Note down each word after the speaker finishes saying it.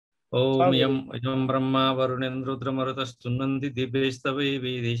ओम यम यम ब्रह्मा वरुणेन्द्र रुद्रमरुतस्तुन्वन्ति दिव्यैस्तवै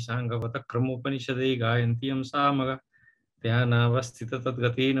वेदैशाङ्गवत क्रमोपनिषदै गायन्ति यं सामग ध्यानावस्थित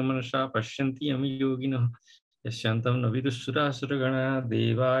तद्गतेन मनसा पश्यन्ति यं योगिनः यस्यान्तं न विदुःसुरासुरगणा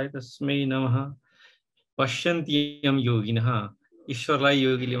देवाय तस्मै नमः। पश्यन्ति यं योगिनः, ईश्वरलाई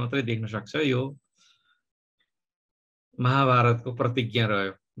योगीले मात्रै देख्न सक्छ। यो महाभारतको प्रतिज्ञा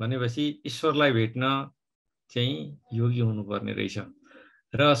रह्यो भनेपछि ईश्वरलाई भेट्न चाहिँ योगी हुनुपर्ने रहेछ।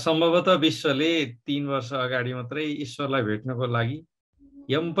 र सम्भवतः विश्वले 3 वर्ष अगाडि मात्रै ईश्वरलाई भेट्नको लागि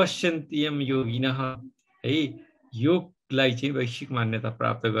यम पश्यन्ति यम योगिनः है योगलाई चाहिँ वैश्विक मान्यता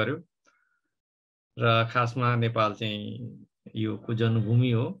प्राप्त गर्यो। र खासमा नेपाल चाहिँ योगको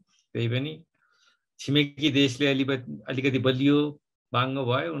जन्मभूमि हो। त्यही पनि छिमेकी देशले अलिकति बलियो बाङ्ग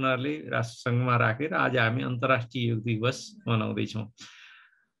भयो, उनीहरूले राष्ट्रसङ्घमा राखेर आज हामी अन्तर्राष्ट्रिय योग दिवस मनाउँदैछौँ।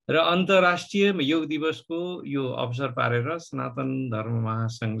 र अन्तर्राष्ट्रिय योग दिवसको यो अवसर पारेर सनातन धर्म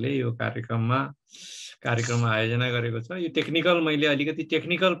महासङ्घले यो कार्यक्रम आयोजना गरेको छ। यो टेक्निकल, मैले अलिकति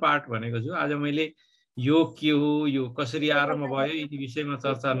टेक्निकल पार्ट भनेको छु। आज मैले योग के हो, यो कसरी आरम्भ भयो, यी विषयमा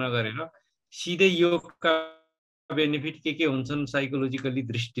चर्चा नगरेर सिधै योगका बेनिफिट के हुन्छन् साइकोलोजिकली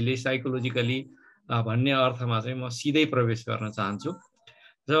दृष्टिले, साइकोलोजिकली भन्ने अर्थमा चाहिँ म सिधै प्रवेश गर्न चाहन्छु।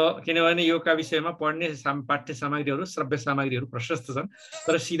 र किनभने योगका विषयमा पढ्ने पाठ्य सामग्रीहरू, श्रव्य सामग्रीहरू प्रशस्त छन्,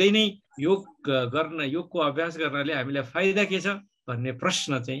 तर सिधै नै योगको अभ्यास गर्नाले हामीलाई फाइदा के छ भन्ने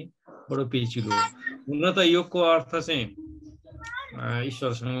प्रश्न चाहिँ बडो पेचिलो हो। हुन त योगको अर्थ चाहिँ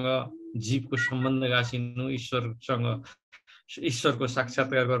ईश्वरसँग जीवको सम्बन्ध गाँसिनु, ईश्वरको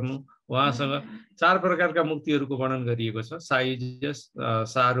साक्षात्कार गर्नु, उहाँसँग 4 प्रकारका मुक्तिहरूको वर्णन गरिएको छ, सायुज्य,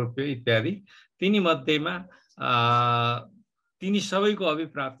 सारूप्य इत्यादि। तिनी मध्येमा तिनी सबैको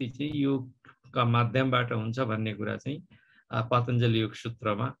अभिप्राप्ति चाहिँ योगका माध्यमबाट हुन्छ भन्ने कुरा चाहिँ पतञ्जलि योग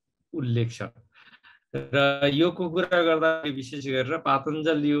सूत्रमा उल्लेख छ। र योगको कुरा गर्दा विशेष गरेर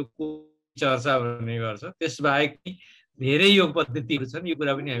पतञ्जलि योगको चर्चा गर्ने गर्छ। त्यसबाहेक धेरै योग पद्धतिहरू छन्, यो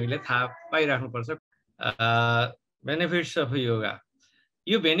कुरा पनि हामीले थाहा पाइराख्नुपर्छ। बेनिफिट्स अफ योगा,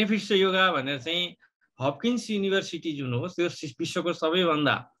 यो बेनिफिट्स अफ योगा भनेर चाहिँ हपकिन्स युनिभर्सिटी जुन हो, त्यो विश्वको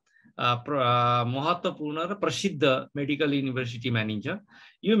सबैभन्दा महत्त्वपूर्ण र प्रसिद्ध मेडिकल युनिभर्सिटी मानिन्छ।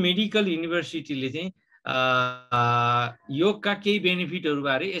 यो मेडिकल युनिभर्सिटीले चाहिँ योगका केही बेनिफिटहरू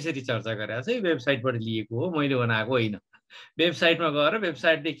बारे यसरी चर्चा गरेको छ। यो वेबसाइटबाट लिएको हो, मैले बनाएको होइन। वेबसाइटमा गएर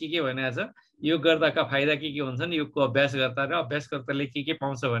वेबसाइटले के भनेको छ, योग गर्दाका फाइदा के हुन्छन्, योगको अभ्यास गर्दा र अभ्यासकर्ताले के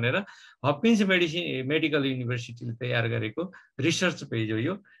पाउँछ भनेर हपकिन्स मेडिकल युनिभर्सिटीले तयार गरेको रिसर्च पेज हो।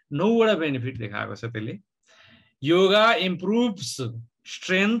 यो 9वटा बेनिफिट देखाएको छ त्यसले। Yoga इम्प्रुभ्स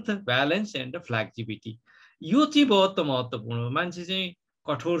strength, balance and flexibility. यो चाहिँ बहुत महत्त्वपूर्ण हो। मान्छे चाहिँ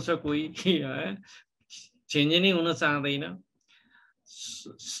कठोर छ, कोही चेन्ज नै हुन चाहँदैन।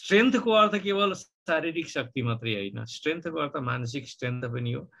 स्ट्रेन्थको अर्थ केवल शारीरिक शक्ति मात्रै होइन, स्ट्रेन्थको अर्थ मानसिक स्ट्रेन्थ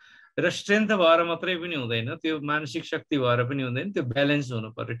पनि हो। र स्ट्रेन्थ भएर मात्रै पनि हुँदैन, त्यो मानसिक शक्ति भएर पनि हुँदैन, त्यो ब्यालेन्स हुनु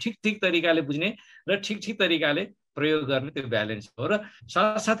पर्यो। ठिक तरिकाले बुझ्ने र ठिक तरिकाले प्रयोग गर्ने, त्यो ब्यालेन्स हो। र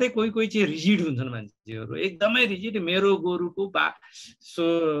साथसाथै कोही चाहिँ रिजिड हुन्छन् मान्छेहरू, एकदमै रिजिड। मेरो गोरुको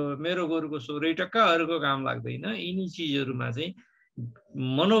 16 टक्का, अरूको काम लाग्दैन। यिनी चिजहरूमा चाहिँ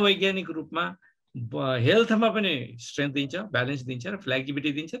मनोवैज्ञानिक रूपमा हेल्थमा पनि स्ट्रेन्थ दिन्छ, ब्यालेन्स दिन्छ र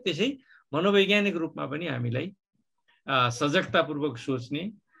फ्लेक्सिबिलिटी दिन्छ। त्यसै मनोवैज्ञानिक रूपमा पनि हामीलाई सजगतापूर्वक सोच्ने,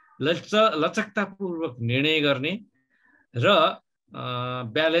 लचकतापूर्वक निर्णय गर्ने र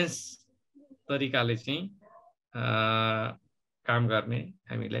ब्यालेन्स तरिकाले चाहिँ काम गर्ने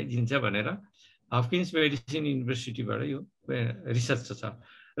हामीलाई दिन्छ भनेर हपकिन्स मेडिसिन युनिभर्सिटीबाट यो रिसर्च छ।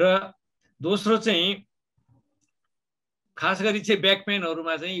 र दोस्रो चाहिँ खास गरी चाहिँ ब्याक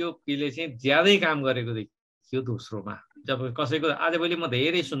पेनहरूमा चाहिँ यो केले चाहिँ ज्यादै काम गरेको देखियो दोस्रोमा। जब कसैको आजभोलि म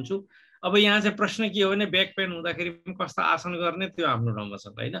धेरै सुन्छु, अब यहाँ चाहिँ प्रश्न के हो भने ब्याक पेन हुँदाखेरि कस्ता आसन गर्ने, त्यो हाम्रो ठाउँमा छ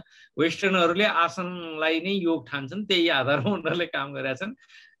होइन। वेस्टर्नहरूले आसनलाई नै योग ठान्छन्, त्यही आधारमा उनीहरूले काम गरेका छन्।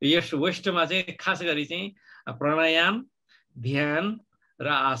 यस वेस्टमा चाहिँ खास गरी चाहिँ प्राणायाम, ध्यान र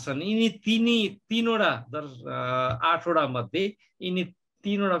आसन, यिनी तीनवटा 8वटा मध्ये यिनी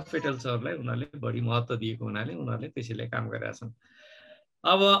 3वटा पेटल्सहरूलाई उनीहरूले बढी महत्त्व दिएको हुनाले उनीहरूले त्यसैले काम गरेका छन्।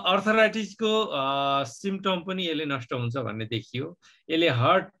 अब अर्थराइटिसको सिम्पटम पनि यसले नष्ट हुन्छ भन्ने देखियो। यसले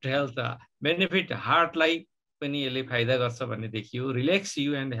हार्ट हेल्थ बेनिफिट, हार्टलाई पनि यसले फाइदा गर्छ भन्ने देखियो। Relax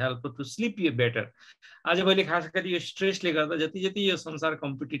you and help to sleep you better. आजभोलि खास गरी यो स्ट्रेसले गर्दा जति यो संसार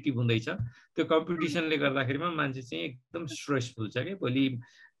कम्पिटिटिभ हुँदैछ, त्यो कम्पिटिसनले गर्दाखेरिमा मान्छे चाहिँ एकदम स्ट्रेसफुल छ कि भोलि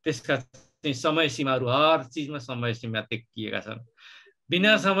त्यसका चाहिँ समय सीमाहरू, हर चिजमा समय सीमा तोकिएका छन्।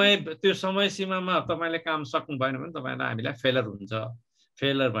 बिना त्यो समय सीमामा तपाईँले काम सक्नु भएन भने तपाईँलाई हामीलाई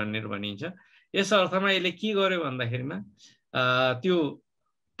फेलर भनिन्छ। यस अर्थमा यसले के गर्यो भन्दाखेरिमा त्यो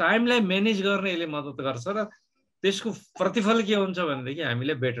टाइमलाई म्यानेज गर्न यसले मद्दत गर्छ र त्यसको प्रतिफल के हुन्छ भनेदेखि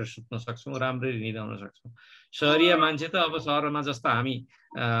हामीले बेटर सुत्न सक्छौँ, राम्ररी निदाउन सक्छौँ। सहरिया मान्छे त अब सहरमा जस्तो हामी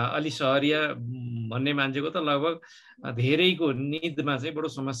अलि सहरिया भन्ने मान्छेको त लगभग धेरैको निदमा चाहिँ बडो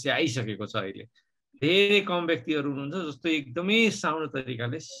समस्या आइसकेको छ अहिले। धेरै कम व्यक्तिहरू हुनुहुन्छ जस्तो एकदमै साउन्ड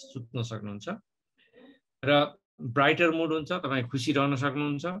तरिकाले सुत्न सक्नुहुन्छ र ब्राइटर मुड हुन्छ, तपाईँ खुसी रहन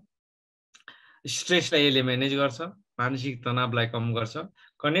सक्नुहुन्छ। स्ट्रेसलाई यसले म्यानेज गर्छ, मानसिक तनावलाई कम गर्छ,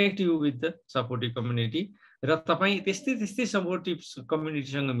 connect you with the supportive community र तपाईँ त्यस्तै सपोर्टिभ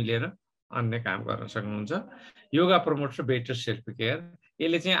कम्युनिटीसँग मिलेर अन्य काम गर्न सक्नुहुन्छ। Yoga promotes better self care.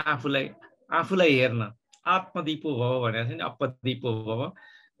 यसले चाहिँ आफूलाई हेर्न आत्मदीपो भव भनेको छ नि, अपदीपो भव।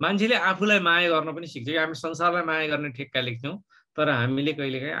 मान्छेले आफूलाई माया गर्न पनि सिक्छ कि हामी संसारलाई माया गर्ने ठेक्का लेख्छौँ, तर हामीले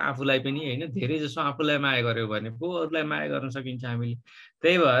कहिलेकाहीँ आफूलाई पनि होइन धेरै जसो आफूलाई माया गर्यो भने पो अरूलाई माया गर्न सकिन्छ हामीले।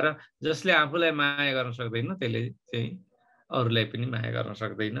 त्यही भएर जसले आफूलाई माया गर्न सक्दैन त्यसले चाहिँ अरूलाई पनि माया गर्न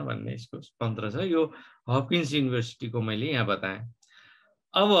सक्दैन भन्ने यसको मन्त्र छ। यो हपकिन्स युनिभर्सिटीको मैले यहाँ बताएँ।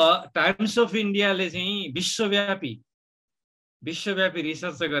 अब टाइम्स अफ इन्डियाले चाहिँ विश्वव्यापी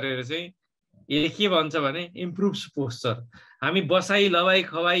रिसर्च गरेर चाहिँ यसले के भन्छ भने इम्प्रुभ्स पोस्चर। हामी बसाइ लवाई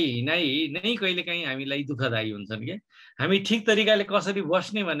खवाई हिँडाइ नै कहिलेकाहीँ हामीलाई दुःखदायी हुन्छन् क्या। हामी ठिक तरिकाले कसरी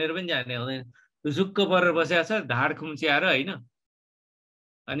बस्ने भनेर पनि जाने हुँदैन, झुक्क परेर बसेको छ ढाड खुम्च्याएर होइन,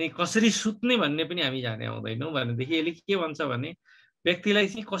 अनि कसरी सुत्ने भन्ने पनि हामी जाने आउँदैनौँ भनेदेखि यसले के भन्छ भने व्यक्तिलाई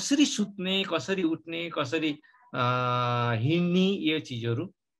चाहिँ कसरी सुत्ने, कसरी उठ्ने, कसरी हिँड्ने यो चिजहरू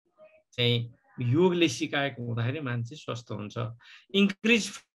चाहिँ योगले सिकाएको हुँदाखेरि मान्छे स्वस्थ हुन्छ। इन्क्रिज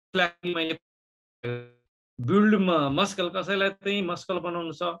मैले बिल्ड मस्कल, कसैलाई चाहिँ मस्कल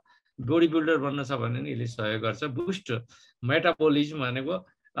बनाउनु छ, बडी बिल्डर बन्न छ भने यसले सहयोग गर्छ। बुस्ट मेटाबोलिज्म भनेको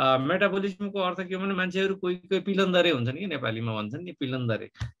मेटाबोलिज्मको अर्थ के हो भने मान्छेहरू कोही पिलन्दरे हुन्छन् कि नेपालीमा भन्छन् नि पिलन्दरे।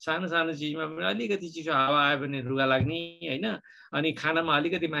 सानो चिजमा पनि अलिकति चिसो हावा आयो भने रुगा लाग्ने होइन, अनि खानामा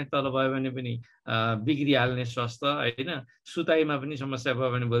अलिकति माथि तल भयो भने पनि बिग्रिहाल्ने स्वास्थ्य होइन, सुताइमा पनि समस्या भयो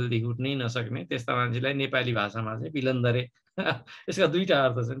भने भोलिदेखि उठ्नै नसक्ने, त्यस्ता मान्छेलाई नेपाली भाषामा चाहिँ पिलन्दरे। यसका दुईटा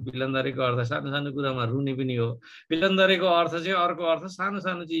अर्थ छन्। पिलन्दरेको अर्थ सानो कुरामा रुने पनि हो, पिलन्दरेको अर्थ चाहिँ अर्को अर्थ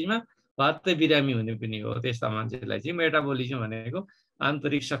सानो चिजमा भात्तै बिरामी हुने पनि हो। त्यस्ता मान्छेलाई चाहिँ मेटाबोलिज्म भनेको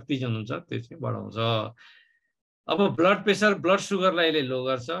आन्तरिक शक्ति जुन हुन्छ त्यो चाहिँ बढाउँछ। अब ब्लड प्रेसर, ब्लड सुगरलाई यसले लो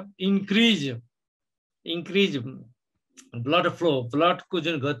गर्छ। इन्क्रिज ब्लड फ्लो, ब्लडको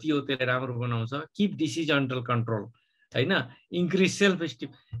जुन गति हो त्यसले राम्रो बनाउँछ। किप डिसिज अन्डर कन्ट्रोल होइन। Increase self steam.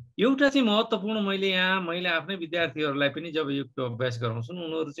 एउटा चाहिँ महत्त्वपूर्ण मैले आफ्नै विद्यार्थीहरूलाई पनि जब यो अभ्यास गराउँछु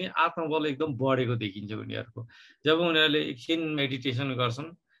उनीहरू चाहिँ आत्मबल एकदम बढेको देखिन्छ उनीहरूको। जब उनीहरूले एकछिन मेडिटेसन गर्छन्,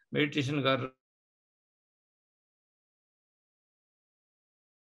 मेडिटेसन गरेर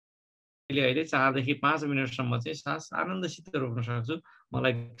अहिले 4 देखि 5 मिनटसम्म चाहिँ सास आनन्दसित रोक्न सक्छु।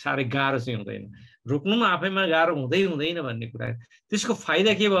 मलाई साह्रै गाह्रो चाहिँ हुँदैन, रोक्नु पनि आफैमा गाह्रो हुँदैन भन्ने कुरा। त्यसको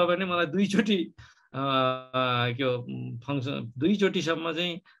फाइदा के भयो भने मलाई दुईचोटिसम्म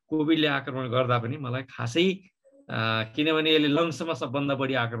चाहिँ कोभिडले आक्रमण गर्दा पनि मलाई खासै किनभने यसले लङ्समा सबभन्दा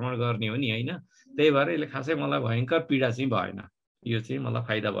बढी आक्रमण गर्ने हो नि होइन, त्यही भएर यसले खासै मलाई भयङ्कर पीडा चाहिँ भएन। यो चाहिँ मलाई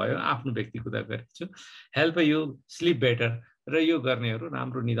फाइदा भयो, आफ्नो व्यक्तिगत गरेको छु। हेल्प यु स्लिप बेटर, र यो गर्नेहरू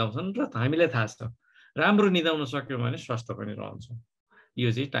राम्रो निदाउँछन् र हामीलाई थाहा छ राम्रो निदाउन सक्यो भने स्वस्थ पनि रहन्छ।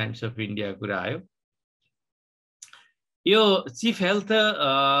 यो चाहिँ टाइम्स अफ इन्डियाको कुरा आयो। यो चिफ हेल्थ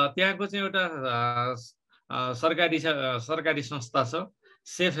त्यहाँको चाहिँ एउटा सरकारी संस्था छ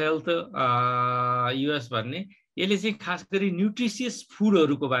सेफ हेल्थ युएस भन्ने। यसले चाहिँ खास गरी न्युट्रिसियस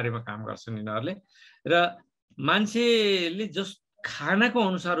फुडहरूको बारेमा काम गर्छन् यिनीहरूले, र मान्छेले जस खानाको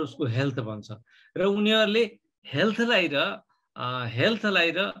अनुसार उसको हेल्थ बन्छ, र उनीहरूले हेल्थलाई र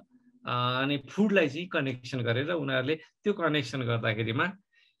अनि फुडलाई चाहिँ कनेक्सन गरेर उनीहरूले त्यो कनेक्सन गर्दाखेरिमा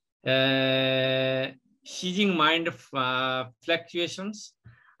सिजिङ माइन्ड फ्लक्चुएसन्स,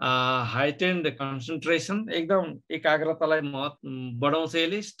 हाइटेन्ड कन्सन्ट्रेसन, एकदम एकाग्रतालाई बढाउँछ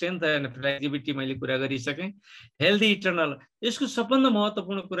यसले। स्ट्रेन्थ एन्ड फ्लेक्सिबिलिटी मैले कुरा गरिसकेँ। हेल्दी इटर्नल, यसको सबभन्दा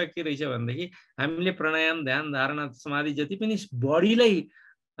महत्त्वपूर्ण कुरा के रहेछ भनेदेखि हामीले प्राणायाम, ध्यान, धारणा, समाधि जति पनि बडीलाई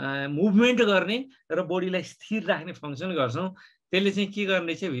मुभमेन्ट गर्ने र बडीलाई स्थिर राख्ने फङ्सन गर्छौँ, त्यसले चाहिँ के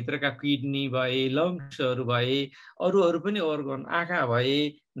गर्ने चाहिँ भित्रका किडनी भए, लङ्सहरू भए, अरू पनि अर्गन, आँखा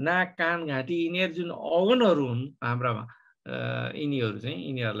भए, नाक, कान, घाँटी, यिनीहरू जुन अर्गनहरू हुन् हाम्रामा,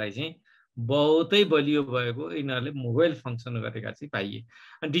 यिनीहरूलाई चाहिँ बहुतै बलियो भएको यिनीहरूले मोबाइल फङ्सन गरेका चाहिँ पाइए।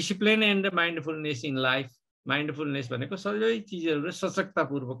 Discipline and mindfulness in life. Mindfulness भनेको सबै चिजहरू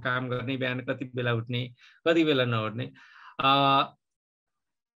सशक्ततापूर्वक काम गर्ने, बिहान कति बेला उठ्ने, कति बेला नउठ्ने।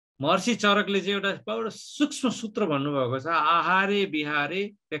 महर्षि चरकले चाहिँ एउटा सूक्ष्म सूत्र भन्नुभएको छ,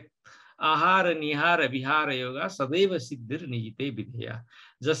 आहार निहार विहार योगा सदैव सिद्धिर निजितै विधेया।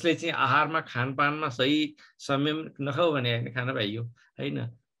 जसले चाहिँ आहारमा खानपानमा सही संयम नखाऊ भने होइन, खान पाइयो होइन,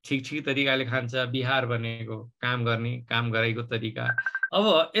 ठिक तरिकाले खान्छ, बिहार भनेको काम गर्ने, काम गराइको तरिका।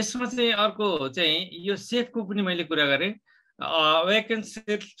 अब यसमा चाहिँ अर्को चाहिँ यो सेफको पनि मैले कुरा गरेँ, अवेकन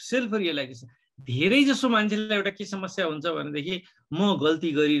सेल्फ रियलाइजेसन। धेरै जसो मान्छेलाई एउटा के समस्या हुन्छ भनेदेखि म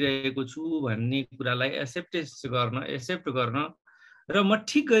गल्ती गरिरहेको छु भन्ने कुरालाई एक्सेप्ट गर्न र म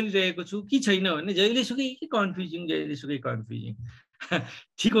ठिक गरिरहेको छु कि छैन भन्ने जहिलेसुकै कन्फ्युजिङ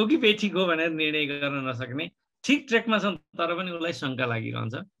ठिक हो कि बेठिक हो भनेर निर्णय गर्न नसक्ने, ठिक ट्र्याकमा छन् तर पनि उसलाई शङ्का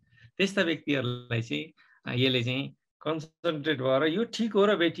लागिरहन्छ। त्यस्ता व्यक्तिहरूलाई चाहिँ यसले चाहिँ कन्सन्ट्रेट भएर यो ठिक हो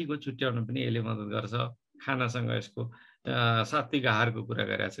र बेठिक हो छुट्याउन पनि यसले मद्दत गर्छ। खानासँग यसको सात्विक आहारको कुरा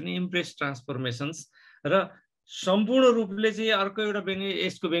गरेको छ नि, इम्प्रेस ट्रान्सफर्मेसन्स। र सम्पूर्ण रूपले चाहिँ अर्को एउटा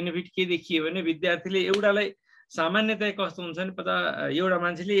यसको बेनिफिट के देखियो भने विद्यार्थीले एउटालाई सामान्यतया कस्तो हुन्छ नि एउटा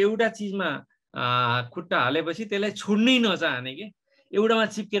मान्छेले एउटा चिजमा खुट्टा हालेपछि त्यसलाई छोड्नै नचाहने के, एउटामा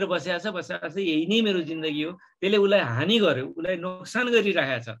चिप्केर बसिरहेको छ यही नै मेरो जिन्दगी हो, त्यसले उसलाई हानि गर्यो, उसलाई नोक्सान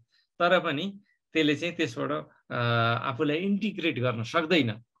गरिरहेको छ, तर पनि त्यसले चाहिँ त्यसबाट आफूलाई इन्टिग्रेट गर्न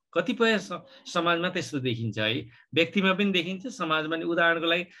सक्दैन। कतिपय समाजमा त्यस्तो देखिन्छ है, व्यक्तिमा पनि देखिन्छ, समाजमा पनि। उदाहरणको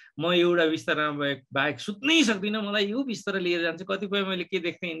लागि म एउटा बिस्तरामा बाहेक सुत्नै सक्दिनँ, मलाई यो बिस्तारा लिएर जान्छ। कतिपय मैले के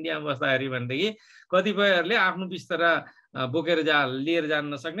देख्थेँ इन्डियामा बस्दाखेरि भनेदेखि कतिपयहरूले आफ्नो बिस्तारा बोकेर लिएर जान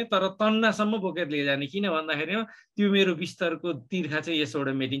नसक्ने, तर तन्नासम्म बोकेर लिएर जाने। किन भन्दाखेरि त्यो मेरो बिस्तरको तिर्खा चाहिँ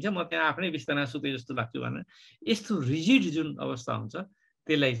यसबाट मेटिन्छ, म त्यहाँ आफ्नै बिस्तरमा सुते जस्तो लाग्छु भनेर यस्तो रिजिड जुन अवस्था हुन्छ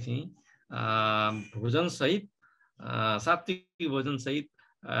त्यसलाई चाहिँ भोजनसहित, सात्विक भोजनसहित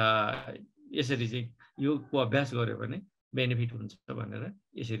यसरी चाहिँ योगको अभ्यास गर्यो भने बेनिफिट हुन्छ भनेर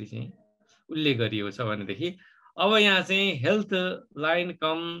यसरी चाहिँ उल्लेख गरिएको छ भनेदेखि अब यहाँ चाहिँ हेल्थ लाइन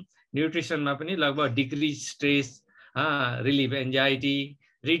कम न्युट्रिसनमा पनि लगभग decrease stress, relive anxiety,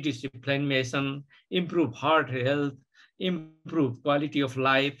 reduce इन्फ्लेमेसन, improve heart health, improve quality of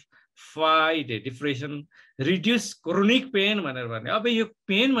life, fight depression, reduce chronic pain भनेर भन्ने। अब यो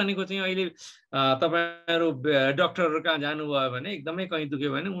पेन भनेको चाहिँ अहिले तपाईँहरू डक्टरहरू कहाँ जानुभयो भने एकदमै कहीँ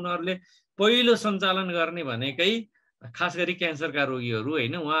दुख्यो भने उनीहरूले पहिलो सञ्चालन गर्ने भनेकै खास गरी क्यान्सरका रोगीहरू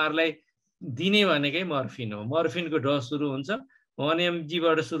होइन, उहाँहरूलाई दिने भनेकै मर्फिन हो। मर्फिनको डोज सुरु हुन्छ 1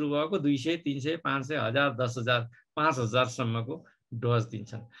 mgबाट सुरु भएको 200, 300, 500, 1000, 10,000, 5,000सम्मको डोज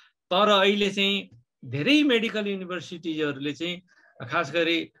दिन्छन्। तर अहिले चाहिँ धेरै मेडिकल युनिभर्सिटिजहरूले चाहिँ खास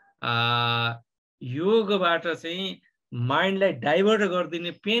गरी योगबाट चाहिँ माइन्डलाई डाइभर्ट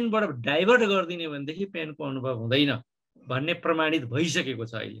गरिदिने, पेनबाट डाइभर्ट गरिदिने भनेदेखि पेनको अनुभव हुँदैन भन्ने प्रमाणित भइसकेको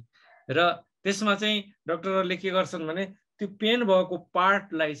छ अहिले। र त्यसमा चाहिँ डक्टरहरूले के गर्छन् भने त्यो पेन भएको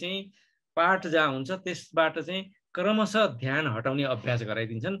पार्टलाई चाहिँ पार्ट जहाँ हुन्छ त्यसबाट चाहिँ क्रमशः ध्यान हटाउने अभ्यास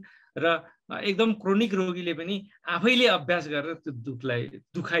गराइदिन्छन् र एकदम क्रोनिक रोगीले पनि आफैले अभ्यास गरेर त्यो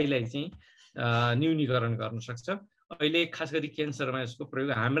दुखाइलाई चाहिँ न्यूनीकरण गर्न सक्छ। अहिले खास गरी क्यान्सरमा यसको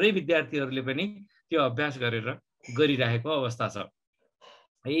प्रयोग हाम्रै विद्यार्थीहरूले पनि त्यो अभ्यास गरिरहेको अवस्था छ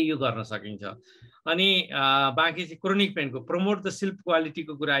है, यो गर्न सकिन्छ। अनि बाँकी चाहिँ क्रोनिक पेनको प्रमोट द स्लिप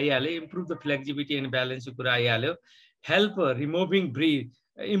क्वालिटीको कुरा आइहाल्यो, इम्प्रुभ द फ्लेक्सिबिलिटी एन्ड ब्यालेन्सको कुरा आइहाल्यो, हेल्प रिमुभिङ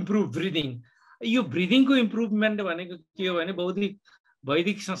इम्प्रुभ ब्रिदिङ। यो ब्रिदिङको इम्प्रुभमेन्ट भनेको के हो भने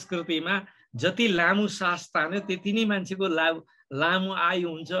वैदिक संस्कृतिमा जति लामो सास तान्यो त्यति नै मान्छेको लामो आयु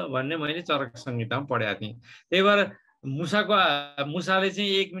हुन्छ भन्ने मैले चरक संहितामा पढेको थिएँ। त्यही भएर मुसाले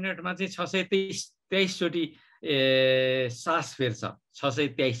चाहिँ 1 मिनटमा चाहिँ 623 चोटि सास फेर्छ,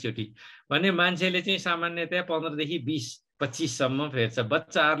 623 चोटि भने मान्छेले चाहिँ सामान्यतया 15 देखि 20-25सम्म फेर्छ।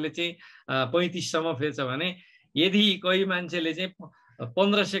 बच्चाहरूले चाहिँ 35सम्म फेर्छ भने यदि कोही मान्छेले चाहिँ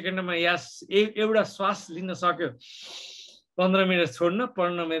 15 सेकेन्डमा एउटा श्वास लिन सक्यो, 15 मिनट छोड्न,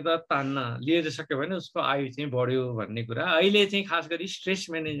 15 मिनट तान्न लिएर सक्यो भने उसको आयु चाहिँ बढ्यो भन्ने कुरा। अहिले चाहिँ खास गरी स्ट्रेस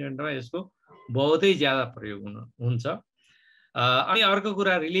म्यानेजमेन्टमा यसको बहुतै ज्यादा प्रयोग हुन्छ। अनि अर्को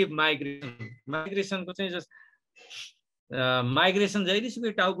कुरा रिलिभ माइग्रेसनको चाहिँ माइग्रेसन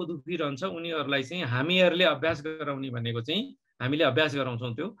जहिलेसुकै टाउको दुखिरहन्छ उनीहरूलाई चाहिँ हामीले अभ्यास गराउने भनेको चाहिँ हामीले अभ्यास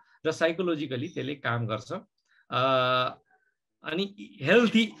गराउँछौँ त्यो, र साइकोलोजिकली त्यसले काम गर्छ। अनि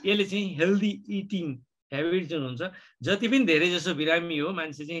यसले चाहिँ हेल्दी इटिङ हेबिट जुन हुन्छ, जति पनि धेरै जसो बिरामी हो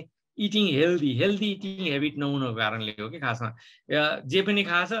मान्छे चाहिँ हेल्दी इटिङ हेबिट नहुनुको कारणले हो कि खासमा। जे पनि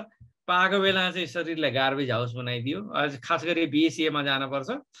खाछ पाएको बेला चाहिँ शरीरलाई गार्बेज हाउस बनाइदियो। खास गरी बिएससीमा जानुपर्छ,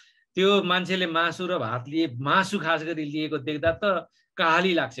 त्यो मान्छेले मासु र भात मासु खास गरी लिएको देख्दा त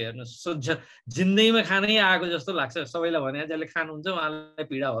काली लाग्छ। हेर्नुहोस्, जिन्दगीमा खानै आएको जस्तो लाग्छ। सबैलाई भने जसले खानुहुन्छ उहाँलाई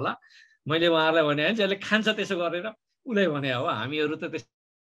पीडा होला, मैले उहाँहरूलाई भने जसले खान्छ त्यसो गरेर उसलाई भने हो। हामीहरू त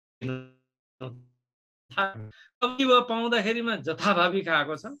पाउँदाखेरिमा जथाभावी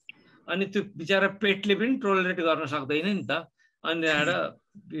खाएको छ, अनि त्यो बिचरा पेटले पनि टोलरेट गर्न सक्दैन नि त। अनि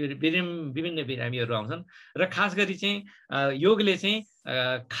विभिन्न बिरामीहरू आउँछन् र खास गरी चाहिँ योगले चाहिँ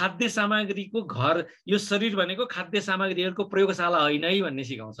खाद्य सामग्रीको घर, यो शरीर भनेको खाद्य सामग्रीहरूको प्रयोगशाला होइन है भन्ने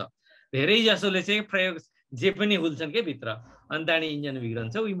सिकाउँछ। धेरै जसोले चाहिँ प्रयोग जे पनि हुल्छन् के भित्र, अनि त्यहाँदेखि इन्जिन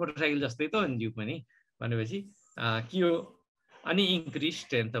बिग्रन्छ, उही मोटरसाइकल जस्तै त हो नि जिउ पनि भनेपछि के हो, अनि इन्क्रिज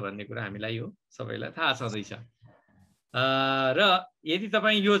स्ट्रेन्थ भन्ने कुरा हामीलाई यो सबैलाई थाहा छँदैछ। र यदि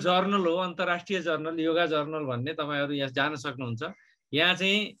तपाईँ यो जर्नल हो, अन्तर्राष्ट्रिय जर्नल योगा जर्नल भन्ने, तपाईँहरू यहाँ जान सक्नुहुन्छ। यहाँ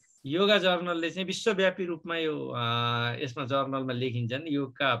चाहिँ योगा जर्नलले चाहिँ विश्वव्यापी रूपमा यो यसमा जर्नलमा लेखिन्छन्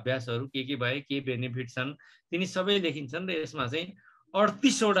योगका अभ्यासहरू के भए, के बेनिफिट छन्, तिनी सबै लेखिन्छन्। र यसमा चाहिँ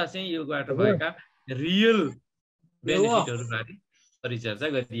 38वटा चाहिँ योगबाट भएका रियल बेनिफिटहरू बारे परिचर्चा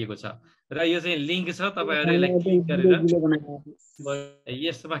गरिएको छ। र यो चाहिँ लिङ्क छ, तपाईँहरूले क्लिक गरेर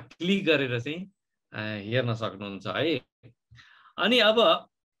यसमा क्लिक गरेर चाहिँ हेर्न सक्नुहुन्छ है। अनि अब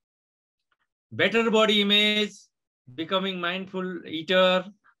better body image, becoming mindful hitter,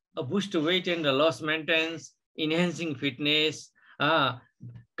 boost weight and loss maintenance, enhancing fitness,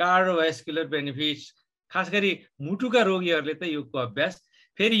 cardiovascular benefits, खास गरी मुटुका रोगीहरूले त योगको अभ्यास,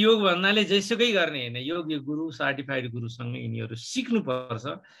 फेरि योग भन्नाले जैसुकै गर्ने हैन, योग गुरु सर्टिफाइड गुरुसँग यिनीहरू सिक्नुपर्छ।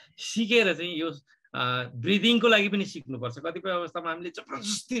 सिकेर चाहिँ यो ब्रिदिङको लागि पनि सिक्नुपर्छ। कतिपय अवस्थामा हामीले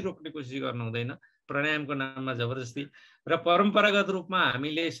जबरजस्ती रोक्ने कोसिस गर्नु हुँदैन, प्राणायामको नाममा जबरजस्ती। र परम्परागत रूपमा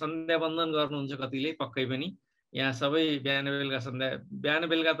हामीले सन्ध्या वन्दन गर्नुहुन्छ कतिले, पक्कै पनि यहाँ सबै बिहान बेलुका सन्ध्या, बिहान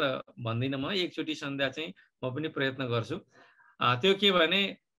बेलुका त भन्दिनँ म, एकचोटि सन्ध्या चाहिँ म पनि प्रयत्न गर्छु। त्यो के भने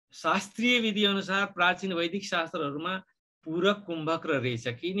शास्त्रीय विधि अनुसार प्राचीन वैदिक शास्त्रहरूमा पूरक, कुम्भक र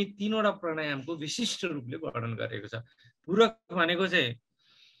रेचक यिनी तीनवटा प्राणायामको विशिष्ट रूपले वर्णन गरेको छ। पूरक भनेको चाहिँ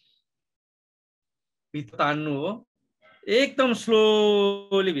भित्र तान्नु हो, एकदम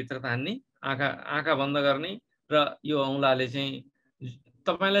स्लोली भित्र तान्ने, आँखा बन्द गर्ने, र यो औँलाले चाहिँ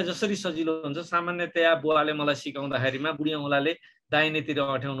तपाईलाई जसरी सजिलो हुन्छ। सामान्यतया बुवाले मलाई सिकाउँदाखेरिमा बुढी औँलाले दाहिनेतिर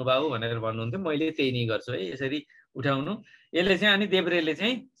अठ्याउनु बाबु भनेर भन्नुहुन्थ्यो, मैले त्यही नै गर्छु है, यसरी उठाउनु, यसले चाहिँ, अनि देब्रेले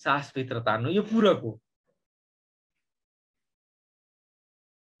चाहिँ सास भित्र तान्नु, यो पूरक हो।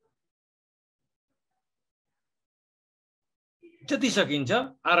 जति सकिन्छ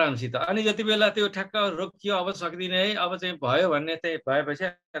आरामसित। अनि जति बेला त्यो ठ्याक्क रोकियो, अब सक्दिनँ है, अब चाहिँ भयो भन्ने चाहिँ भएपछि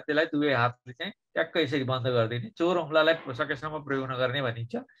त्यसलाई दुवै हातले चाहिँ ट्याक्क यसरी बन्द गरिदिने, चोर औँलालाई सकेसम्म प्रयोग नगर्ने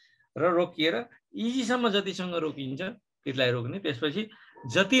भनिन्छ, र रोकिएर इजीसम्म जतिसँग रोकिन्छ त्यसलाई रोक्ने। त्यसपछि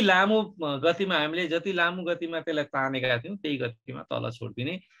जति लामो गतिमा, हामीले जति लामो गतिमा त्यसलाई तानेका थियौँ त्यही गतिमा तल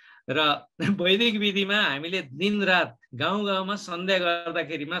छोडिदिने। र वैदिक विधिमा हामीले दिनरात गाउँ सन्ध्या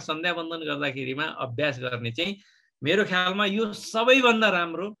गर्दाखेरिमा, सन्ध्या वन्दन गर्दाखेरिमा अभ्यास गर्ने चाहिँ मेरो ख्यालमा यो सबैभन्दा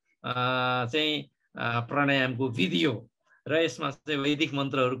राम्रो चाहिँ प्राणायामको विधि हो। र यसमा चाहिँ वैदिक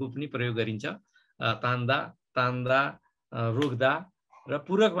मन्त्रहरूको पनि प्रयोग गरिन्छ। तान्दा तान्दा रोक्दा, र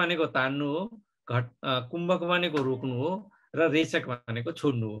पूरक भनेको तान्नु हो, कुम्भक भनेको रोक्नु हो, र रेचक भनेको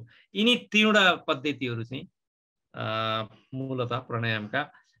छोड्नु हो। यिनी तीनवटा पद्धतिहरू चाहिँ मूलतः प्राणायामका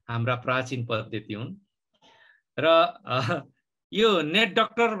हाम्रा प्राचीन पद्धति हुन्। र यो नेट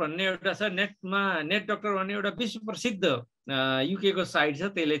डक्टर भन्ने एउटा छ, नेट डक्टर भन्ने एउटा विश्व प्रसिद्ध युके को साइट छ,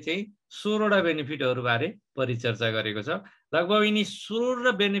 त्यसले चाहिँ 16वटा बेनिफिटहरू बारे परिचर्चा गरेको छ। लगभग यिनी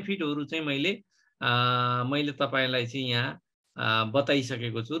 16 बेनिफिटहरू चाहिँ मैले तपाईलाई चाहिँ यहाँ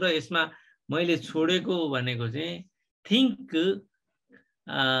बताइसकेको छु। र यसमा मैले छोडेको भनेको चाहिँ थिङ्क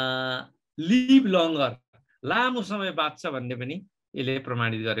लिभ लङ्गर, लामो समय बाँच्छ भन्ने पनि यसले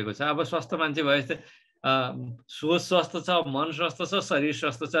प्रमाणित गरेको छ। अब स्वस्थ मान्छे भएपछि सोच स्वस्थ छ, मन स्वस्थ छ, शरीर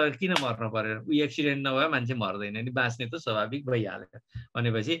स्वस्थ छ, किन मर्न परेर? उही एक्सिडेन्ट नभए मान्छे मर्दैन नि, बाँच्ने त स्वाभाविक भइहाल्यो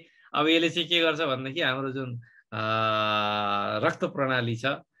भनेपछि अब यसले चाहिँ के गर्छ भनेदेखि हाम्रो जुन रक्त प्रणाली छ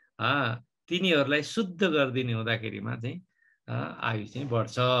तिनीहरूलाई शुद्ध गरिदिने हुँदाखेरिमा चाहिँ आयु चाहिँ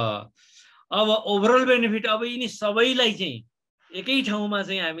बढ्छ। अब ओभरअल बेनिफिट, अब यिनी सबैलाई चाहिँ एकै ठाउँमा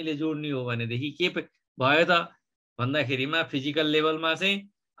चाहिँ हामीले जोड्ने हो भनेदेखि के भयो त भन्दाखेरिमा फिजिकल लेभलमा चाहिँ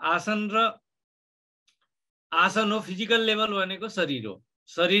आसन हो। फिजिकल लेभल भनेको शरीर हो,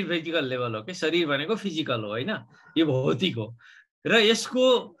 शरीर फिजिकल लेभल हो कि शरीर भनेको फिजिकल हो होइन, यो भौतिक हो। र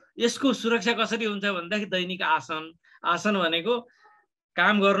यसको सुरक्षा कसरी हुन्छ भन्दाखेरि दैनिक आसन भनेको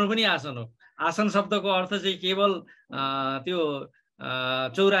काम गर्नु पनि आसन हो। आसन शब्दको अर्थ चाहिँ केवल त्यो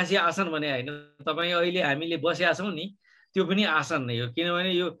 84 आसन भने होइन, तपाईँ अहिले हामीले बसेका छौँ नि त्यो पनि आसन नै हो।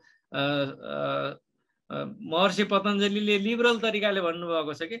 किनभने यो महर्षि पतञ्जलीले लिबरल तरिकाले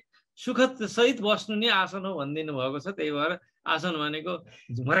भन्नुभएको छ कि सुखद सहित बस्नु नै आसन हो भनिदिनु भएको छ। त्यही भएर आसन भनेको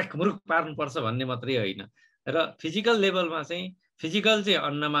मुरुक पार्नुपर्छ भन्ने मात्रै होइन। र फिजिकल लेभलमा चाहिँ फिजिकल चाहिँ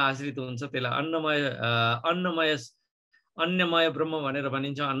अन्नमा आश्रित हुन्छ, त्यसलाई अन्नमय ब्रह्म भनेर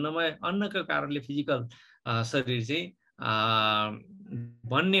भनिन्छ। अन्नको कारणले फिजिकल शरीर चाहिँ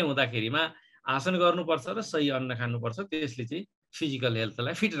भन्ने हुँदाखेरिमा आसन गर्नुपर्छ र सही अन्न खानुपर्छ, त्यसले चाहिँ फिजिकल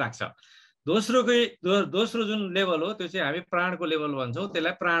हेल्थलाई फिट राख्छ। दोस्रो जुन लेभल हो त्यो चाहिँ हामी प्राणको लेभल भन्छौँ,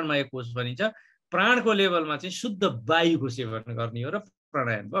 त्यसलाई प्राणमय कोष भनिन्छ। प्राणको लेभलमा चाहिँ शुद्ध वायुको सेवन गर्ने हो र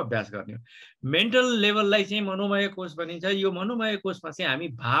प्राणायामको अभ्यास गर्ने हो। मेन्टल लेभललाई चाहिँ मनोमय कोष भनिन्छ। यो मनोमय कोषमा चाहिँ हामी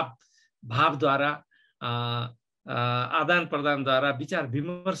भावद्वारा आदान प्रदानद्वारा विचार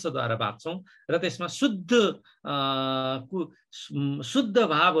विमर्शद्वारा बाँच्छौँ र त्यसमा शुद्ध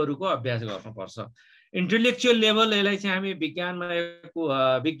भावहरूको अभ्यास गर्नुपर्छ। इन्टेलेक्चुअल लेभल यसलाई चाहिँ हामी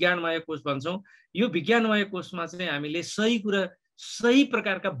विज्ञानमय कोष भन्छौँ। यो विज्ञानमय कोषमा चाहिँ हामीले सही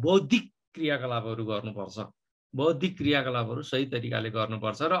प्रकारका बौद्धिक क्रियाकलापहरू गर्नुपर्छ। बौद्धिक क्रियाकलापहरू सही तरिकाले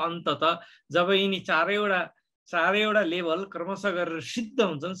गर्नुपर्छ र अन्ततः जब यिनी चारैवटा लेभल क्रमशः गरेर सिद्ध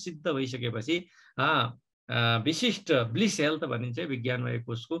हुन्छन्, सिद्ध भइसकेपछि विशिष्ट ब्लिस हेल्थ भनिन्छ विज्ञानमय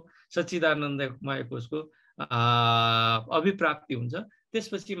कोषको, सच्चिदानन्दमय कोषको अभिप्राप्ति हुन्छ।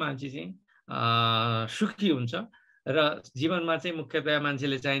 त्यसपछि मान्छे चाहिँ सुखी हुन्छ र जीवनमा चाहिँ मुख्यतया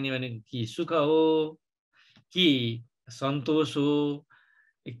मान्छेले चाहिने भनेको कि सुख हो कि सन्तोष हो,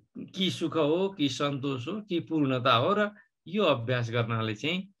 कि सुख हो कि सन्तोष हो कि पूर्णता हो, र यो अभ्यास गर्नाले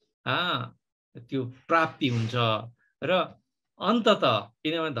चाहिँ त्यो प्राप्ति हुन्छ। र अन्ततः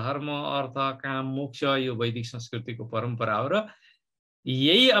किनभने धर्म अर्थ काम मोक्ष यो वैदिक संस्कृतिको परम्परा हो र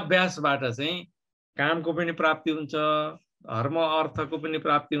यही अभ्यासबाट चाहिँ कामको पनि प्राप्ति हुन्छ, धर्म अर्थको पनि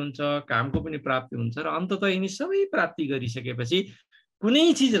प्राप्ति हुन्छ, कामको पनि प्राप्ति हुन्छ र अन्ततः यिनी सबै प्राप्ति गरिसकेपछि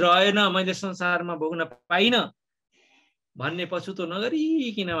कुनै चिज रहेन, मैले संसारमा भोग्न पाइनँ भन्ने पछुतो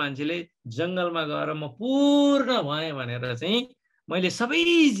नगरिकन मान्छेले जङ्गलमा गएर म पूर्ण भएँ भनेर चाहिँ मैले सबै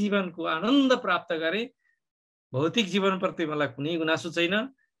जीवनको आनन्द प्राप्त गरेँ, भौतिक जीवनप्रति मलाई कुनै गुनासो छैन,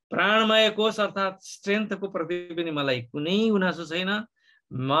 प्राणमय कोष अर्थात् स्ट्रेन्थको प्रति पनि मलाई कुनै गुनासो छैन,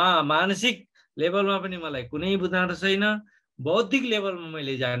 मानसिक लेभलमा पनि मलाई कुनै गुनासो छैन, बौद्धिक लेभलमा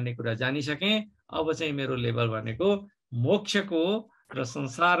मैले जान्ने कुरा जानिसकेँ, अब चाहिँ मेरो लेभल भनेको मोक्षको हो र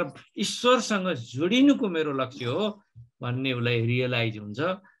संसार ईश्वरसँग जोडिनुको मेरो लक्ष्य हो भन्ने उसलाई रियलाइज हुन्छ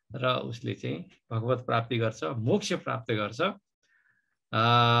र उसले चाहिँ भगवत प्राप्ति गर्छ, मोक्ष प्राप्त गर्छ,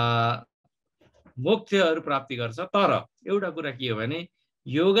 मोक्षहरू प्राप्ति गर्छ। तर एउटा कुरा के हो भने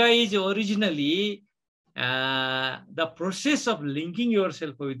yoga is originally the process of linking your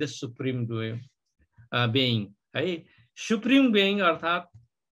self with the supreme बेइङ है। सुप्रिम बेइङ अर्थात्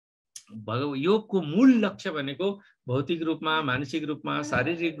योगको मूल लक्ष्य भनेको भौतिक रूपमा, मानसिक रूपमा,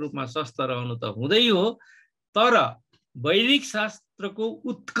 शारीरिक रूपमा स्वस्थ रहनु त हुँदै हो, तर वैदिक शास्त्रको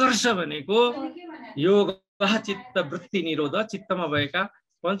उत्कर्ष भनेको योग चित्त वृत्ति निरोध, चित्तमा भएका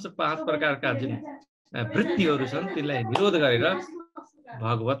 5 प्रकारका जुन वृत्तिहरू छन् तिनलाई निरोध गरेर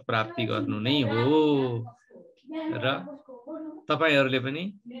भगवत प्राप्ति गर्नु नै हो। र तपाईहरूले पनि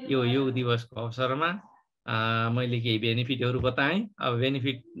यो योग दिवसको अवसरमा मैले केही बेनिफिटहरू बताएँ। अब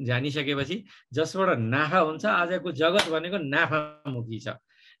बेनिफिट जानिसकेपछि जसबाट नाफा हुन्छ, आजको जगत भनेको नाफामुखी छ,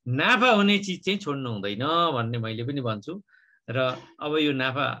 नाफा हुने चिज चाहिँ छोड्नु हुँदैन भन्ने मैले पनि भन्छु। र अब यो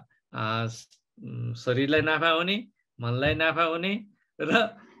नाफा शरीरलाई नाफा हुने, मनलाई नाफा हुने र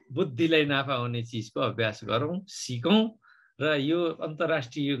बुद्धिलाई नाफा हुने चिजको अभ्यास गरौँ, सिकौँ र यो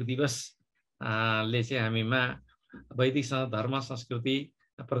अन्तर्राष्ट्रिय योग दिवस ले चाहिँ हामीमा वैदिक धर्म संस्कृति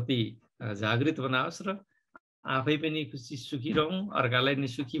प्रति जागृत बनाओस् र आफै पनि खुसी सुखी रहौँ, अर्कालाई नि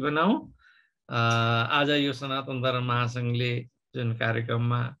सुखी बनाऊ। आज यो सनातन धर्म महासङ्घले जुन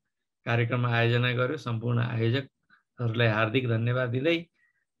कार्यक्रम आयोजना गर्यो, सम्पूर्ण आयोजकहरूलाई हार्दिक धन्यवाद दिँदै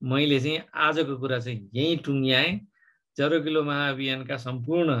मैले चाहिँ आजको कुरा चाहिँ यहीँ टुङ्ग्याएँ। 0 किलो महाअभियानका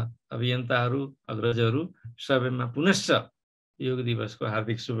सम्पूर्ण अभियन्ताहरू, अग्रजहरू सबैमा पुनश्च योग दिवसको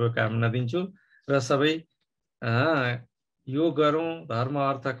हार्दिक शुभकामना दिन्छु र सबै योग गरौँ, धर्म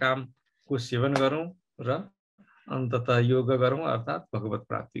अर्थ कामको सेवन गरौँ र अन्ततः योग गरौँ अर्थात् भगवत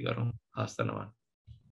प्राप्ति गरौँ। हस्त धन्यवाद।